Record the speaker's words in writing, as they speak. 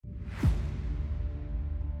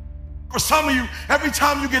For some of you, every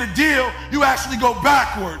time you get a deal, you actually go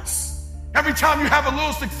backwards. Every time you have a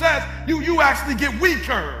little success, you actually get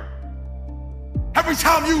weaker. Every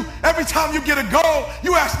time you get a goal,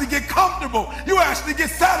 you actually get comfortable. You actually get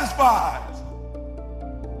satisfied.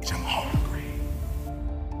 I'm hungry.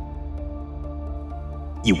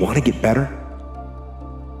 You want to get better?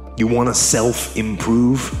 You want to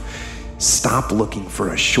self-improve? Stop looking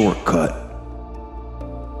for a shortcut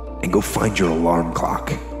and go find your alarm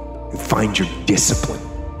clock and find your discipline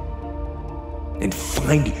and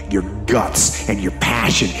find your guts and your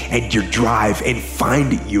passion and your drive and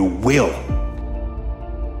find your will.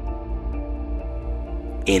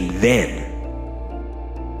 And then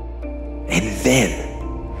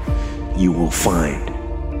you will find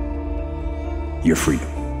your freedom.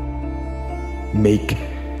 Make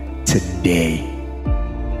today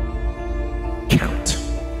count.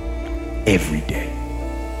 Every day.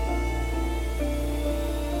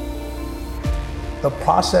 The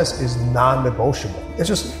process is non-negotiable. It's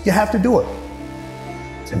just, you have to do it.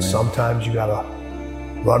 And sometimes you gotta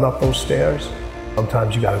run up those stairs.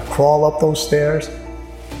 Sometimes you gotta crawl up those stairs.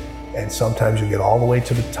 And sometimes you get all the way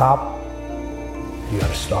to the top. You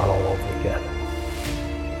gotta start all over again.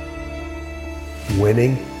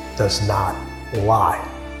 Winning does not lie.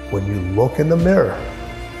 When you look in the mirror,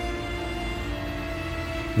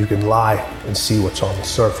 you can lie and see what's on the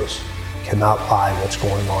surface. You cannot lie what's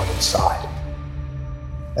going on inside.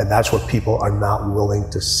 And that's what people are not willing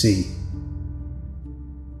to see.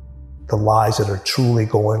 The lies that are truly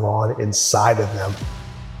going on inside of them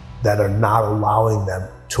that are not allowing them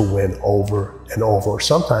to win over and over,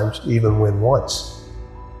 sometimes even win once.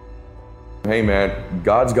 Hey man,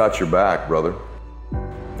 God's got your back, brother.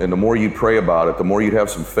 And the more you pray about it, the more you'd have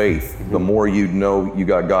some faith, the more you'd know you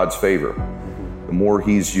got God's favor. The more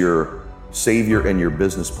He's your savior and your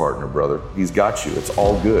business partner, brother. He's got you, it's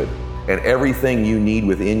all good. And everything you need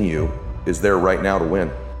within you is there right now to win.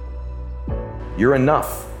 You're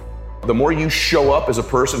enough. The more you show up as a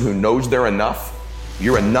person who knows they're enough,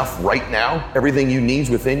 you're enough right now, everything you need is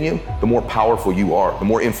within you, the more powerful you are, the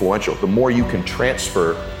more influential, the more you can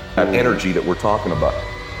transfer that energy that we're talking about.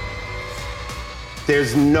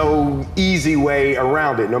 There's no easy way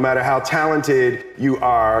around it. No matter how talented you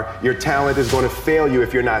are, your talent is going to fail you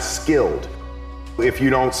if you're not skilled. If you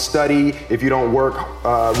don't study, if you don't work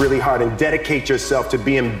really hard and dedicate yourself to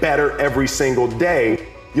being better every single day,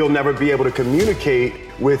 you'll never be able to communicate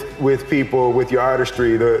with people, with your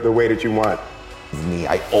artistry, the way that you want. Me,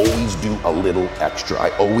 I always do a little extra.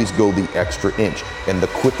 I always go the extra inch. And the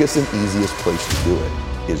quickest and easiest place to do it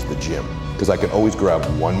is the gym. Because I can always grab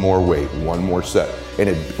one more weight, one more set. And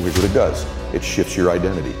here's what it does. It shifts your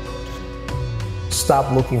identity.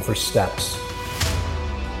 Stop looking for steps.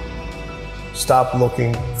 Stop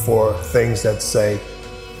looking for things that say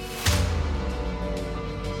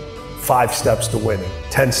 5 steps to winning,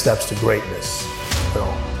 10 steps to greatness,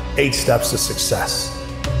 8 steps to success.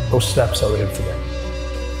 Those steps are infinite,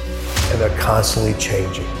 and they're constantly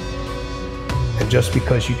changing. And just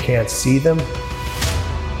because you can't see them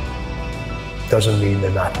doesn't mean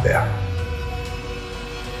they're not there.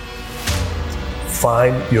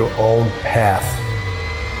 Find your own path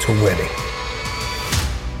to winning.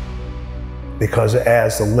 Because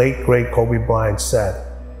as the late, great Kobe Bryant said,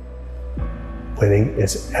 winning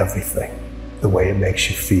is everything. The way it makes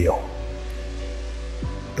you feel,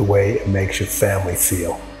 the way it makes your family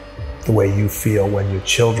feel, the way you feel when your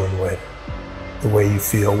children win, the way you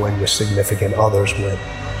feel when your significant others win,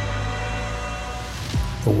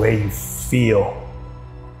 the way you feel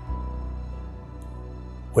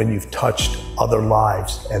when you've touched other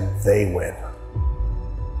lives and they win.